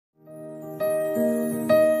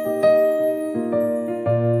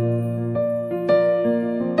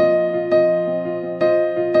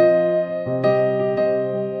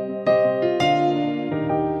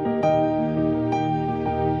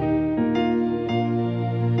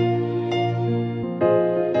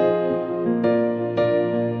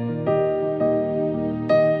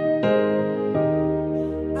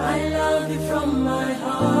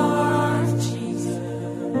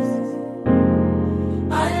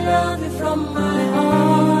love you from my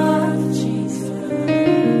heart, Jesus.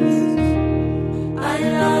 I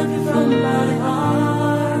love you from my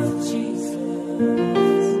heart, Jesus.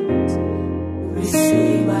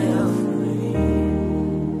 Receive my offering.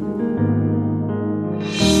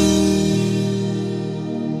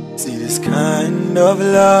 See this kind of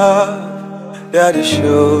love that you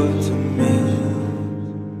showed to me,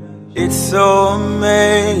 it's so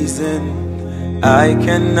amazing, I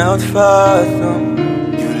cannot fathom.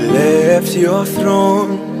 You left your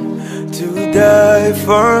throne to die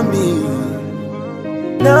for me.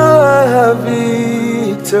 Now I have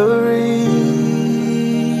victory.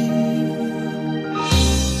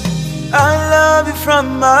 I love you from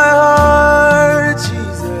my heart,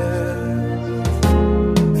 Jesus.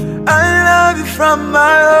 I love you from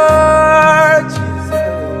my heart, Jesus.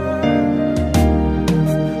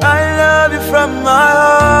 I love you from my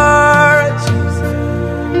heart, Jesus.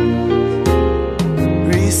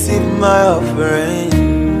 Receive my offering.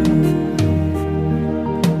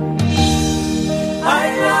 I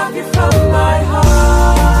love you from my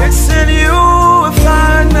heart. It's in you I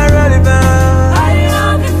find my relevance. I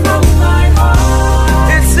love you from my heart.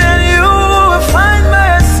 It's in you I find my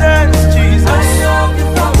essence, Jesus. I love you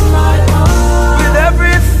from my heart. With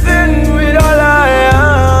everything, with all I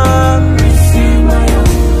am. Receive my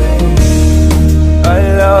offering. I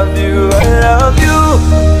love you, I love you.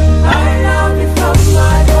 I love you from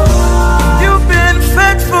my heart. You've been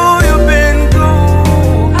faithful, you've been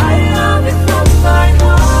good. I love you from my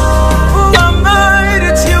heart. Who am I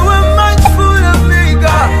that you were mindful of me, I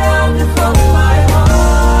God? love you from my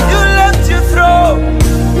heart. You left your throne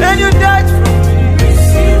and you died for me.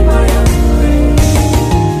 Receive my offering.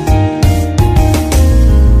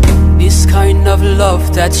 This kind of love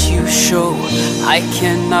that you show, I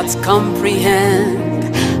cannot comprehend.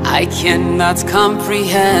 I cannot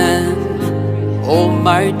comprehend. Oh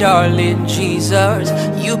my darling Jesus,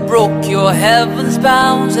 you broke your heaven's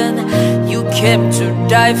bounds and you came to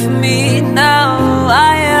die for me. Now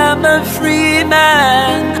I am a free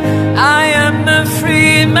man. I am a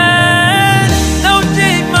free man. No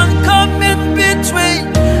demon come in between.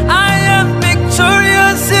 I am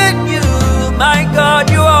victorious in you. My God,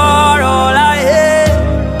 you are all I have.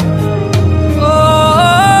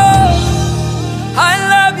 Oh, I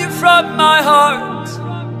love you from my heart.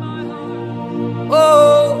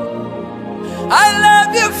 Oh, I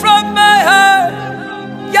love you from my heart,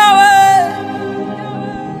 Yahweh.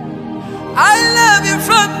 I love you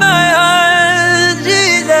from my heart,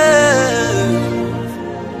 Jesus.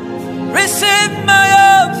 Receive my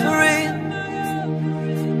offering.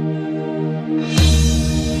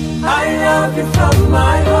 I love you from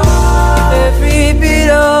my heart. Every bit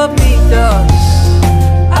of me does.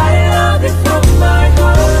 I love you from my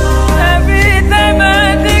heart. Every time I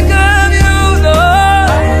think of you, Lord,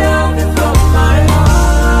 I love you from my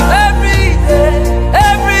heart. Every day,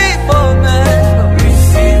 every moment,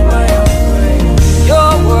 receive my offering.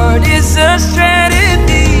 Your word is a strength in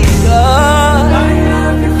me, God. I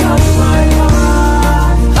love you from my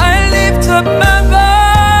heart. I lift up my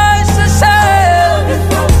voice to say, I love you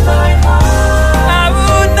from my heart. I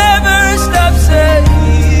will never stop saying,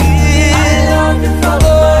 I love you from my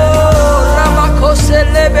heart.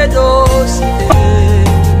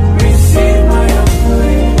 Receive my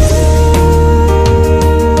offering.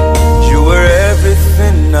 You were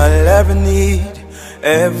everything I'll ever need,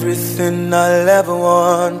 everything I'll ever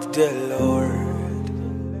want, dear Lord.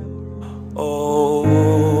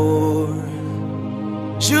 Oh,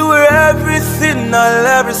 you were everything I'll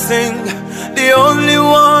ever sing, the only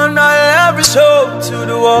one I'll ever show to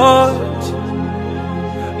the world,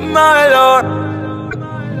 my Lord.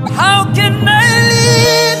 How can I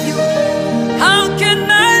leave you? How can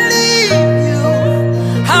I leave you?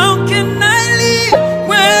 How can I leave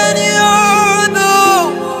when you're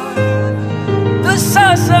the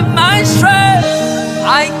source of my strength?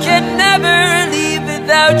 I can never live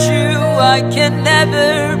without you. I can never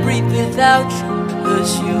breathe without you,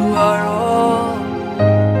 'cause you are all.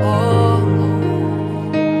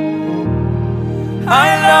 I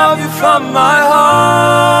love you from my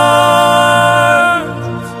heart.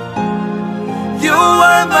 You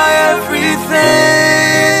are my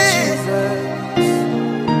everything, Jesus.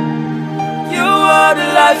 You are the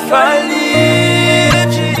life I live,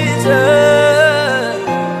 Jesus.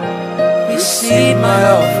 Receive my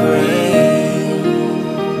offering.